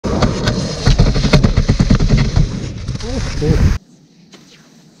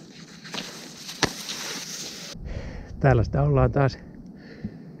Täällä sitä ollaan taas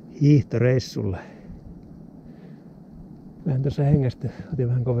hiihtoreissulla. Vähän tuossa hengästä otin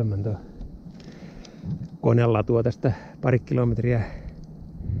vähän kovemman tuo konelatua tästä pari kilometriä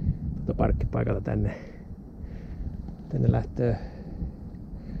parkkipaikalta tänne. Tänne lähtee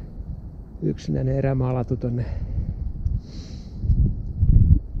yksinäinen erämaalatu tonne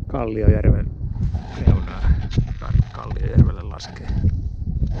Kalliojärven reunaan. Kalliojärvelle laskee.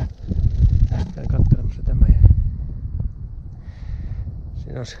 Käyn katselemassa tämä.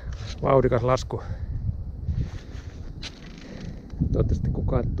 Siinä olisi vauhdikas lasku. Toivottavasti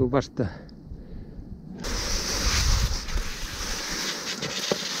kukaan tuu vastaan.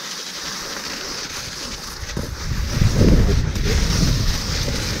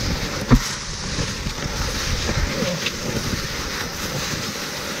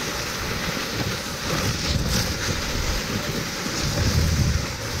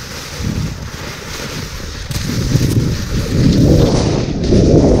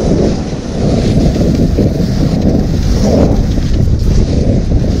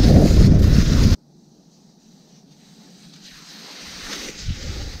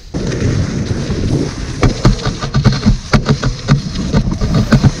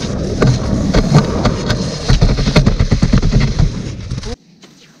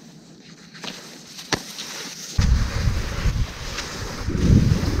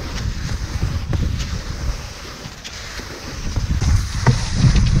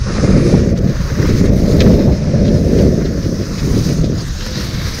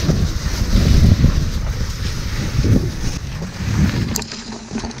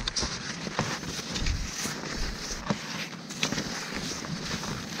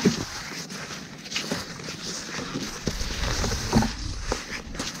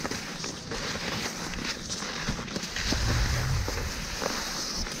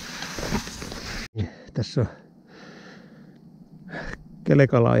 Tässä on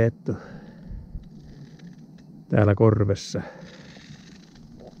kelekalla ajettu täällä korvessa.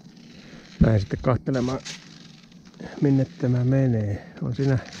 Lähdin sitten katselemaan, minne tämä menee. On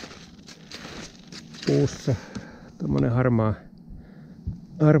siinä puussa tommonen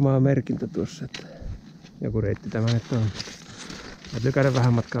harmaa merkintä tuossa, että joku reitti tämä nyt on. Täytyy käydä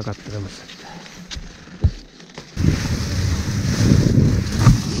vähän matkaa katselemassa.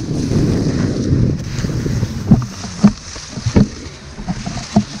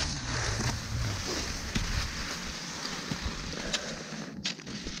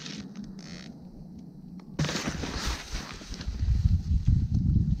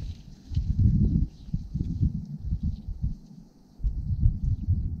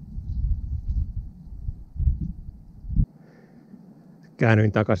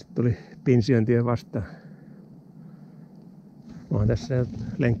 Käännyin takaisin, tuli Pinsiontie vastaan. Onhan tässä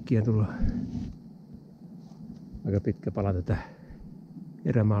lenkkiä tullut aika pitkä pala tätä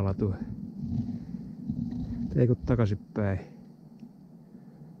erämaalatua. Ei kun takaisinpäin.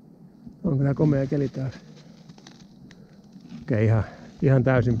 On kyllä komea keli taas. Okei, ihan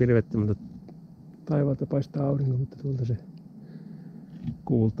täysin pilvettä, taivaalta paistaa aurinko, mutta tuolta se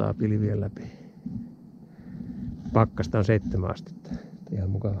kuultaa pilvien läpi. Pakkasta on 7 astetta. Ihan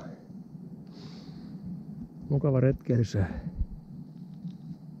mukava retkeilys.